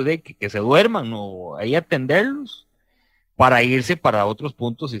chiquitos, de que se duerman, o ahí atenderlos, para irse para otros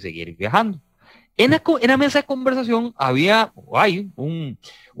puntos y seguir viajando. En la mesa de conversación hay un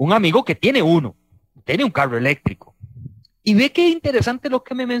amigo que tiene un carro eléctrico. Y ve qué interesante lo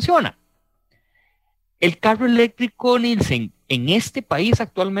que me menciona. El carro eléctrico, Nielsen, en este país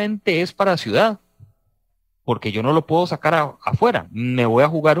actualmente es para ciudad, porque yo no lo puedo sacar afuera. Me voy a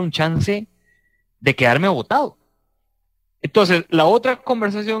jugar un chance de quedarme botado. Entonces, la otra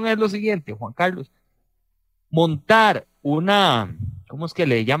conversación es lo siguiente, Juan Carlos. Montar ¿cómo es que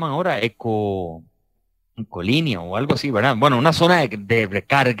le llaman ahora? Ecolínea o algo así, ¿verdad? Bueno, una zona de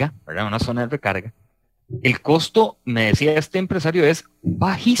recarga, ¿verdad? Una zona de recarga. El costo, me decía este empresario, es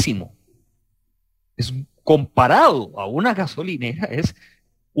bajísimo. Es comparado a una gasolinera, es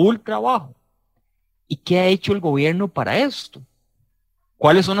ultra bajo. ¿Y qué ha hecho el gobierno para esto?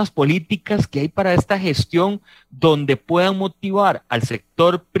 ¿Cuáles son las políticas que hay para esta gestión donde puedan motivar al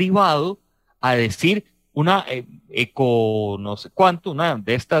sector privado a decir una no sé cuánto, una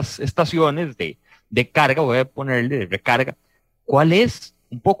de estas estaciones de carga, voy a ponerle de recarga? ¿Cuál es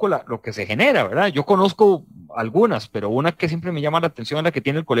un poco lo que se genera, verdad? Yo conozco algunas, pero una que siempre me llama la atención es la que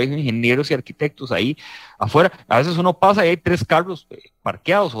tiene el Colegio de Ingenieros y Arquitectos ahí afuera. A veces uno pasa y hay 3 carros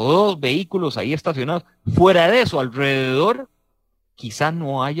parqueados o 2 vehículos ahí estacionados. Fuera de eso, alrededor, quizá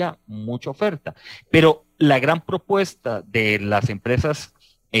no haya mucha oferta. Pero la gran propuesta de las empresas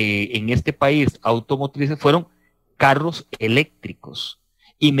en este país automotrices fueron carros eléctricos.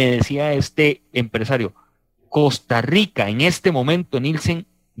 Y me decía este empresario, Costa Rica en este momento, Nielsen,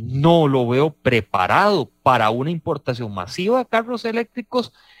 no lo veo preparado para una importación masiva de carros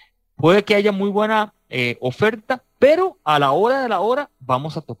eléctricos. Puede que haya muy buena oferta, pero a la hora de la hora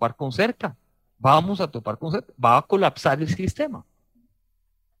vamos a topar con cerca. Va a colapsar el sistema.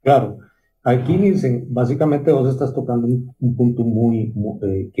 Claro, aquí dicen, básicamente vos estás tocando un punto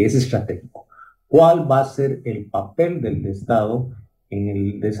que es estratégico. ¿Cuál va a ser el papel del Estado en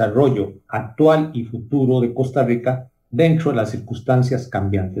el desarrollo actual y futuro de Costa Rica dentro de las circunstancias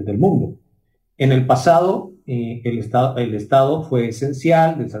cambiantes del mundo? En el pasado, el Estado fue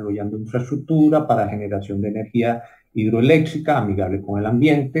esencial desarrollando infraestructura para generación de energía hidroeléctrica amigable con el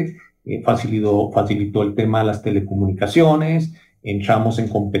ambiente, facilitó el tema de las telecomunicaciones, entramos en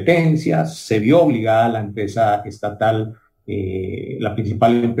competencias, se vio obligada la empresa estatal, la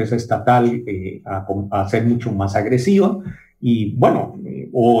principal empresa estatal, a ser mucho más agresiva, y bueno,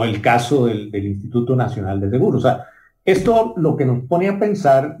 o el caso del Instituto Nacional de Seguros. O sea, esto lo que nos pone a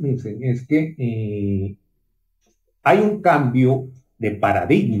pensar, dicen, es que hay un cambio de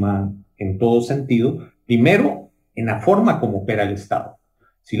paradigma en todo sentido. Primero, en la forma como opera el Estado.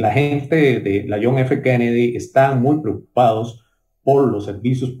 Si la gente de la John F. Kennedy están muy preocupados por los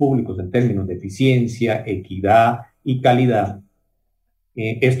servicios públicos en términos de eficiencia, equidad y calidad,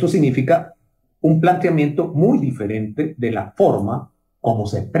 esto significa un planteamiento muy diferente de la forma como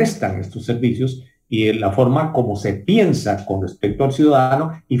se prestan estos servicios y de la forma como se piensa con respecto al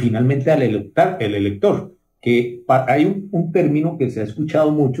ciudadano y finalmente al elector, que hay un término que se ha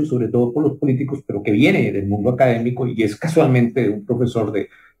escuchado mucho, sobre todo por los políticos, pero que viene del mundo académico y es casualmente de un profesor de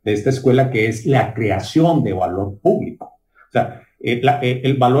esta escuela, que es la creación de valor público. O sea,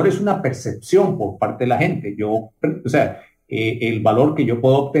 el valor es una percepción por parte de la gente. El valor que yo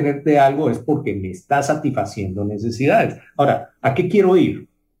puedo obtener de algo es porque me está satisfaciendo necesidades. Ahora, ¿a qué quiero ir?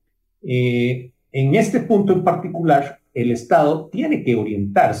 En este punto en particular, el Estado tiene que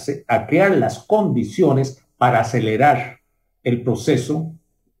orientarse a crear las condiciones para acelerar el proceso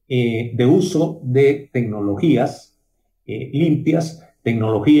de uso de tecnologías limpias,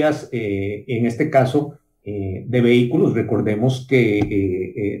 tecnologías, en este caso, de vehículos. Recordemos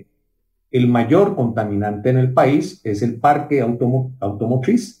que el mayor contaminante en el país es el parque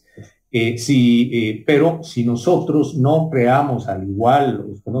automotriz. Pero si nosotros no creamos, al igual,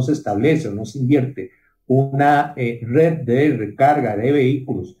 no se establece o no se invierte una red de recarga de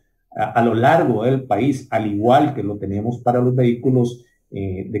vehículos a lo largo del país, al igual que lo tenemos para los vehículos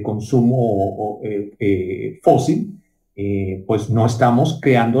de consumo fósil, pues no estamos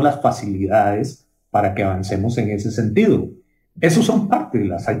creando las facilidades para que avancemos en ese sentido. Esos son parte de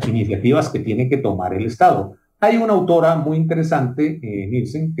las iniciativas que tiene que tomar el Estado. Hay una autora muy interesante,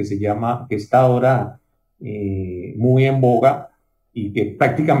 Nielsen, que está ahora muy en boga y que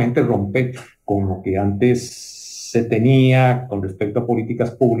prácticamente rompe con lo que antes se tenía con respecto a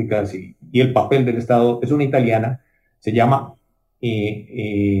políticas públicas y el papel del Estado. Es una italiana, se llama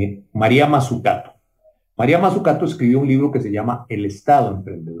María Mazzucato. María Mazzucato escribió un libro que se llama El Estado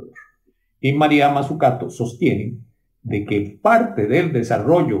Emprendedor. Y María Mazzucato sostiene de que parte del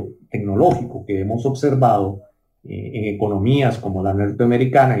desarrollo tecnológico que hemos observado en economías como la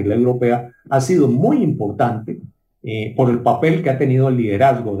norteamericana y la europea ha sido muy importante por el papel que ha tenido el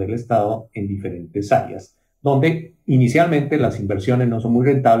liderazgo del Estado en diferentes áreas, donde inicialmente las inversiones no son muy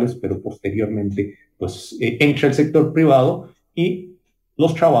rentables, pero posteriormente pues, entra el sector privado y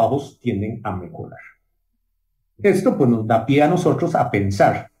los trabajos tienden a mejorar. Esto pues, nos da pie a nosotros a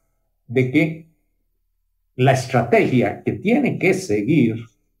pensar de que la estrategia que tiene que seguir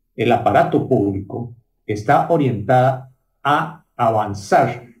el aparato público está orientada a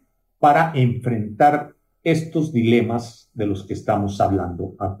avanzar para enfrentar estos dilemas de los que estamos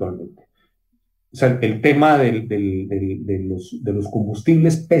hablando actualmente. O sea, el tema de los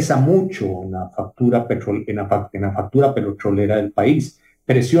combustibles pesa mucho en la factura petrolera del país,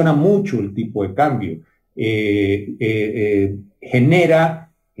 presiona mucho el tipo de cambio,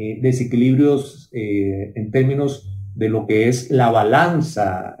 genera desequilibrios en términos de lo que es la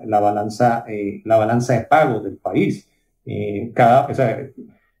balanza de pago del país.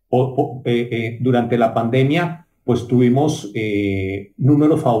 Durante la pandemia, pues tuvimos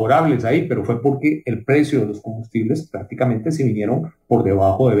números favorables ahí, pero fue porque el precio de los combustibles prácticamente se vinieron por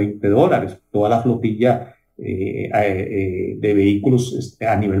debajo de $20. Toda la flotilla de vehículos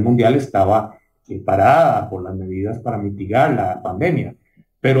a nivel mundial estaba parada por las medidas para mitigar la pandemia.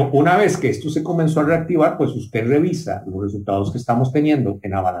 Pero una vez que esto se comenzó a reactivar, pues usted revisa los resultados que estamos teniendo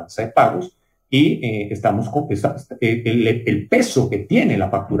en la balanza de pagos y el peso que tiene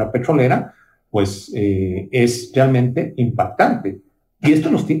la factura petrolera, pues es realmente impactante. Y esto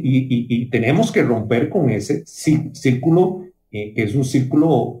y tenemos que romper con ese círculo, que es un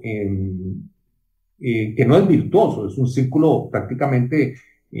círculo que no es virtuoso, es un círculo prácticamente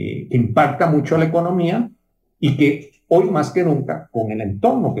que impacta mucho a la economía y que hoy más que nunca, con el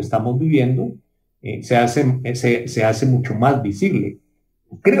entorno que estamos viviendo, se hace mucho más visible.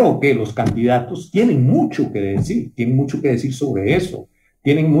 Creo que los candidatos tienen mucho que decir sobre eso.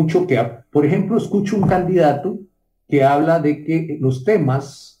 Tienen mucho que... Por ejemplo, escucho un candidato que habla de que los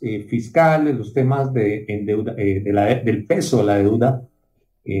temas fiscales, los temas del peso de la deuda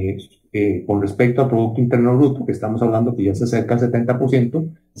con respecto al Producto Interno Bruto, que estamos hablando que ya se acerca al 70%,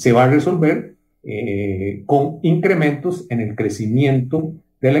 se va a resolver con incrementos en el crecimiento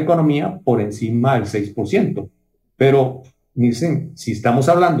de la economía por encima del 6%. Pero, dicen, si estamos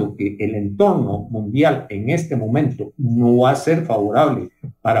hablando que el entorno mundial en este momento no va a ser favorable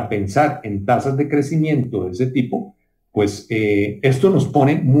para pensar en tasas de crecimiento de ese tipo, pues esto nos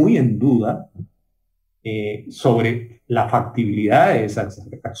pone muy en duda sobre la factibilidad de esas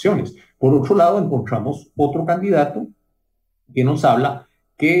acciones. Por otro lado, encontramos otro candidato que nos habla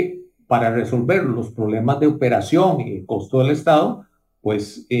que para resolver los problemas de operación y el costo del Estado,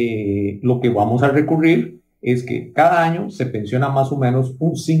 pues lo que vamos a recurrir es que cada año se pensiona más o menos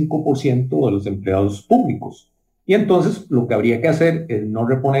un 5% de los empleados públicos. Y entonces lo que habría que hacer es no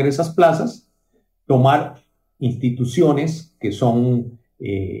reponer esas plazas, tomar instituciones que son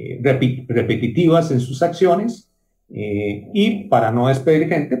repetitivas en sus acciones y para no despedir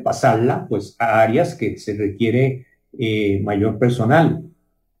gente, pasarla pues a áreas que se requiere mayor personal.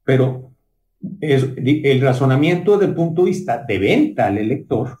 Pero el razonamiento desde el punto de vista de venta al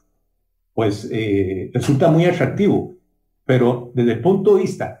elector, pues resulta muy atractivo. Pero desde el punto de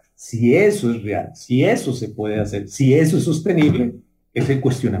vista, si eso es real, si eso se puede hacer, si eso es sostenible, es el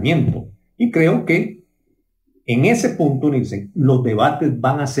cuestionamiento. Y creo que en ese punto, Nielsen, los debates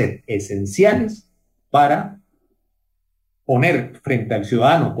van a ser esenciales para poner frente al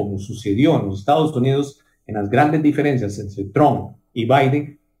ciudadano, como sucedió en los Estados Unidos, en las grandes diferencias entre Trump y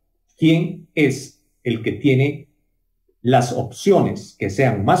Biden, quién es el que tiene las opciones que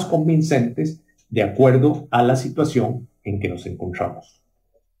sean más convincentes de acuerdo a la situación en que nos encontramos.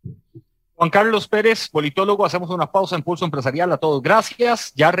 Juan Carlos Pérez, politólogo, hacemos una pausa en Pulso Empresarial. A todos,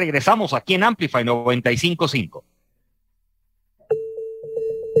 gracias. Ya regresamos aquí en Amplify 95.5.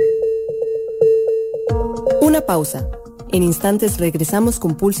 Una pausa. En instantes regresamos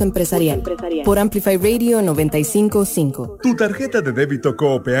con Pulso Empresarial por Amplify Radio 95.5. Tu tarjeta de débito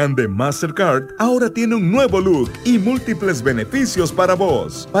Coopeande Mastercard ahora tiene un nuevo look y múltiples beneficios para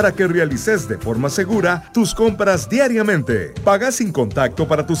vos, para que realices de forma segura tus compras diariamente. Paga sin contacto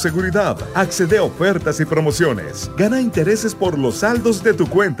para tu seguridad, accede a ofertas y promociones, gana intereses por los saldos de tu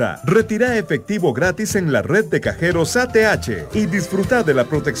cuenta, retira efectivo gratis en la red de cajeros ATH y disfruta de la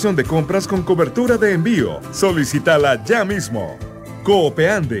protección de compras con cobertura de envío. Solicítala ya mismo.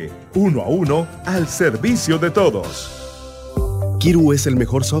 Coopeande, 1 a 1 al servicio de todos. Kiru es el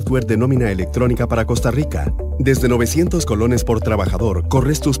mejor software de nómina electrónica para Costa Rica. Desde 900 colones por trabajador,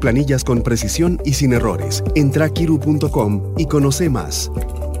 corres tus planillas con precisión y sin errores. Entra a kiru.com y conoce más.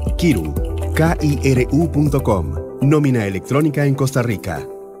 Kiru, KIRU.com. Nómina electrónica en Costa Rica.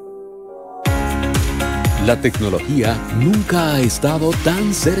 La tecnología nunca ha estado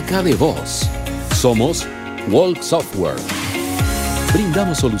tan cerca de vos. Somos Walk Software.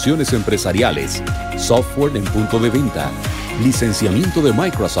 Brindamos soluciones empresariales, software en punto de venta, licenciamiento de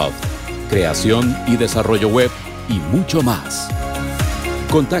Microsoft, creación y desarrollo web y mucho más.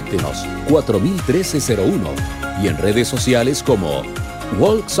 Contáctenos 401301 y en redes sociales como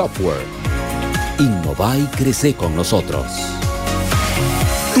Walk Software. Innova y crece con nosotros.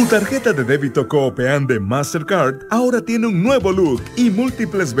 Tu tarjeta de débito Coopean de Mastercard ahora tiene un nuevo look y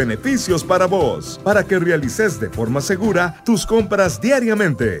múltiples beneficios para vos, para que realices de forma segura tus compras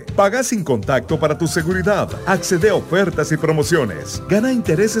diariamente. Paga sin contacto para tu seguridad, accede a ofertas y promociones, gana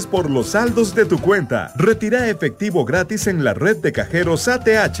intereses por los saldos de tu cuenta, retira efectivo gratis en la red de cajeros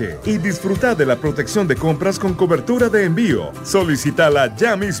ATH y disfruta de la protección de compras con cobertura de envío. Solicítala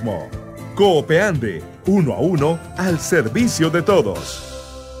ya mismo. Coopeande, 1 a 1 al servicio de todos.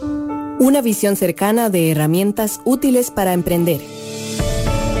 Una visión cercana de herramientas útiles para emprender.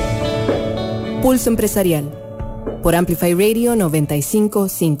 Pulso Empresarial, por Amplify Radio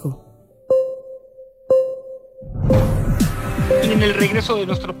 95.5. En el regreso de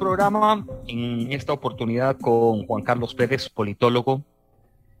nuestro programa, en esta oportunidad con Juan Carlos Pérez, politólogo,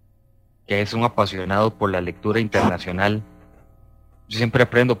 que es un apasionado por la lectura internacional. Yo siempre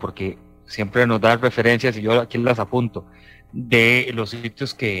aprendo porque siempre nos da referencias y yo aquí las apunto de los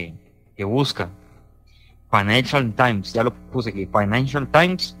sitios que busca. Financial Times, ya lo puse aquí, Financial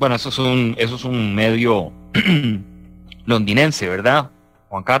Times, bueno, eso es un medio londinense, ¿verdad,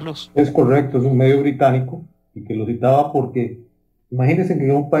 Juan Carlos? Es correcto, es un medio británico, y que lo citaba porque imagínense que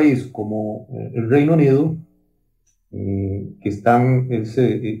en un país como el Reino Unido, que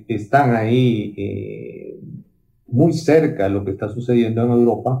están ahí muy cerca de lo que está sucediendo en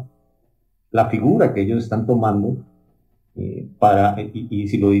Europa, la figura que ellos están tomando, y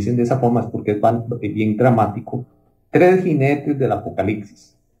si lo dicen de esa forma es porque es bien dramático, 3 jinetes del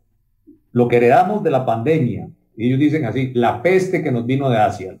apocalipsis. Lo que heredamos de la pandemia, ellos dicen así, la peste que nos vino de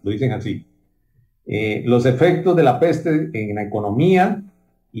Asia, lo dicen así. Los efectos de la peste en la economía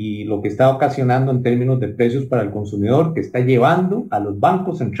y lo que está ocasionando en términos de precios para el consumidor, que está llevando a los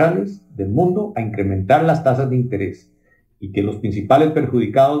bancos centrales del mundo a incrementar las tasas de interés, y que los principales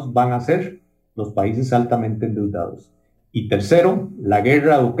perjudicados van a ser los países altamente endeudados. Y tercero, la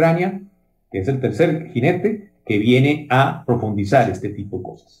guerra de Ucrania, que es el tercer jinete que viene a profundizar este tipo de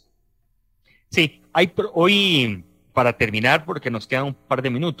cosas. Sí, hoy, para terminar, porque nos quedan un par de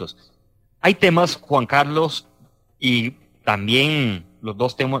minutos, hay temas, Juan Carlos, y también los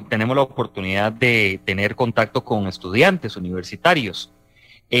dos tenemos la oportunidad de tener contacto con estudiantes universitarios.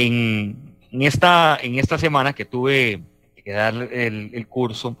 En esta semana que tuve que dar el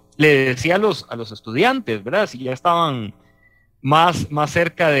curso, le decía a los estudiantes, ¿verdad? Si ya estaban más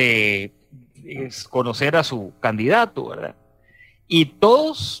cerca de conocer a su candidato, ¿verdad? Y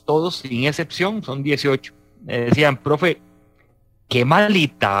todos, sin excepción, son 18. Me decían, profe, qué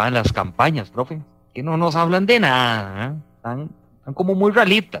malitas las campañas, profe, que no nos hablan de nada, ¿eh? Están como muy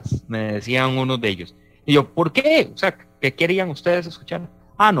ralitas, me decían unos de ellos. Y yo, ¿por qué? O sea, ¿qué querían ustedes escuchar?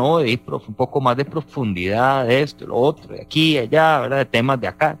 Ah, no, profe, un poco más de profundidad, de esto, lo otro, de aquí, allá, ¿verdad? De temas de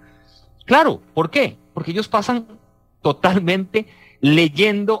acá. Claro, ¿por qué? Porque ellos pasan totalmente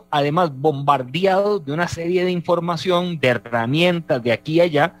leyendo, además bombardeados de una serie de información, de herramientas de aquí y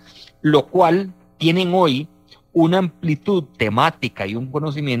allá, lo cual tienen hoy una amplitud temática y un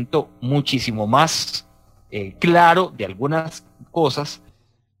conocimiento muchísimo más claro de algunas cosas,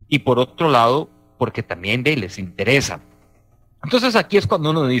 y por otro lado, porque también les interesa. Entonces aquí es cuando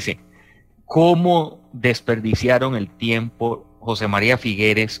uno dice, ¿cómo desperdiciaron el tiempo José María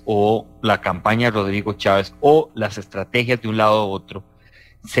Figueres o la campaña de Rodrigo Chávez o las estrategias de un lado u otro?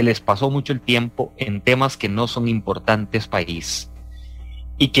 Se les pasó mucho el tiempo en temas que no son importantes país,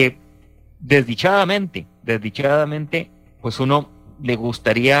 y que desdichadamente, pues uno le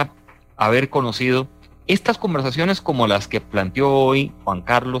gustaría haber conocido estas conversaciones como las que planteó hoy Juan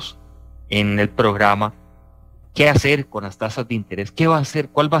Carlos en el programa. ¿Qué hacer con las tasas de interés? ¿Qué va a hacer?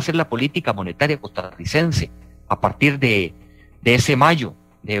 ¿Cuál va a ser la política monetaria costarricense a partir de ese mayo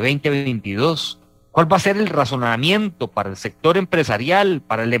de 2022? ¿Cuál va a ser el razonamiento para el sector empresarial,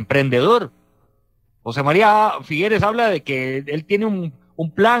 para el emprendedor? José María Figueres habla de que él tiene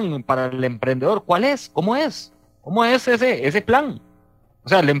un plan para el emprendedor. ¿Cuál es? ¿Cómo es? ¿Cómo es ese plan? O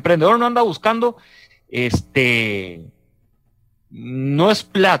sea, el emprendedor no anda buscando no es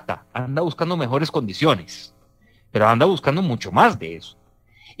plata, anda buscando mejores condiciones, pero anda buscando mucho más de eso.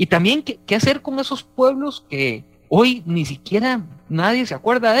 Y también, ¿qué hacer con esos pueblos que hoy ni siquiera nadie se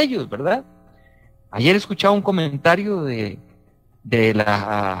acuerda de ellos, verdad? Ayer escuchaba un comentario de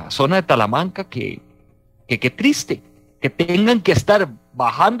la zona de Talamanca que qué triste, que tengan que estar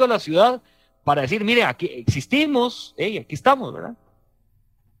bajando a la ciudad para decir, mire, aquí existimos, aquí estamos, ¿verdad?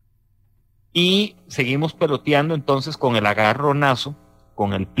 Y seguimos peloteando entonces con el agarronazo,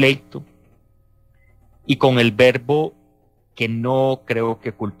 con el pleito y con el verbo que no creo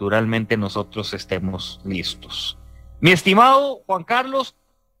que culturalmente nosotros estemos listos. Mi estimado Juan Carlos,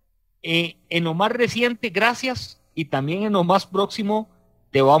 en lo más reciente, gracias, y también en lo más próximo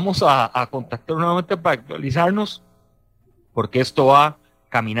te vamos a contactar nuevamente para actualizarnos, porque esto va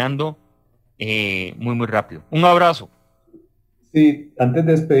caminando muy, muy rápido. Un abrazo. Sí, antes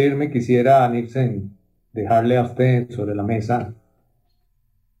de despedirme quisiera, Nilsen, dejarle a usted sobre la mesa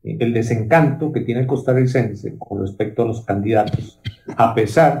el desencanto que tiene el costarricense con respecto a los candidatos, a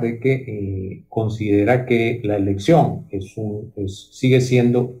pesar de que considera que la elección sigue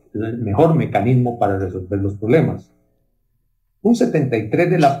siendo el mejor mecanismo para resolver los problemas. Un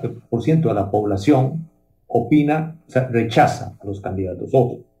 73% de la población opina, o sea, rechaza a los candidatos.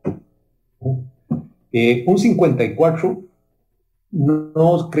 Ojo. Un 54%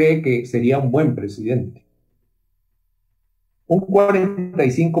 no cree que sería un buen presidente. Un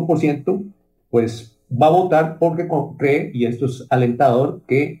 45% pues va a votar porque cree, y esto es alentador,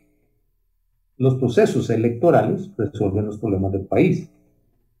 que los procesos electorales resuelven los problemas del país.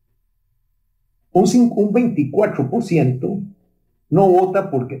 Un 24% no vota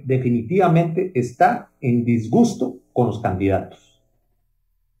porque definitivamente está en disgusto con los candidatos.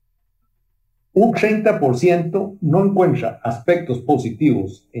 Un 30% no encuentra aspectos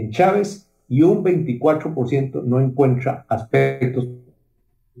positivos en Chávez y un 24% no encuentra aspectos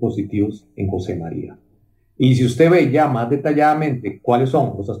positivos en José María. Y si usted ve ya más detalladamente cuáles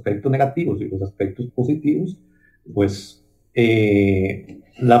son los aspectos negativos y los aspectos positivos, pues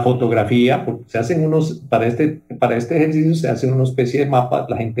la fotografía, se hacen para este ejercicio se hace una especie de mapa,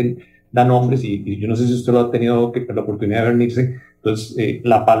 la gente da nombres y yo no sé si usted lo ha tenido la oportunidad de verse. Entonces,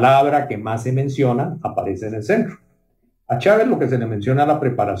 la palabra que más se menciona aparece en el centro. A Chávez lo que se le menciona es la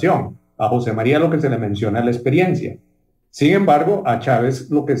preparación, a José María lo que se le menciona es la experiencia. Sin embargo, a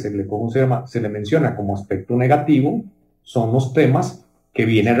Chávez lo que se le menciona como aspecto negativo son los temas que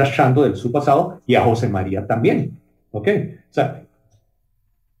viene arrastrando de su pasado, y a José María también. ¿Ok? O sea,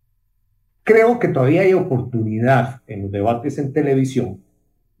 creo que todavía hay oportunidad en los debates en televisión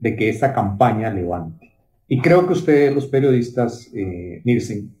de que esta campaña levante. Y creo que ustedes, los periodistas,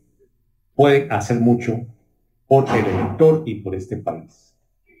 Nielsen, pueden hacer mucho por el elector y por este país.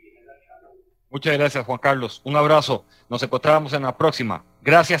 Muchas gracias, Juan Carlos. Un abrazo. Nos encontramos en la próxima.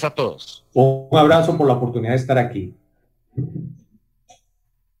 Gracias a todos. Un abrazo por la oportunidad de estar aquí.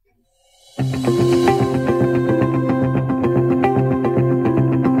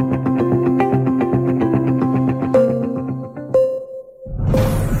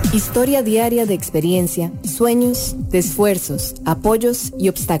 Historia diaria de experiencia, sueños, de esfuerzos, apoyos y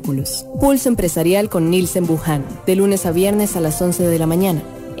obstáculos. Pulso Empresarial con Nielsen Buján, de lunes a viernes a las 11 de la mañana,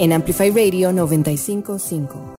 en Amplify Radio 95.5.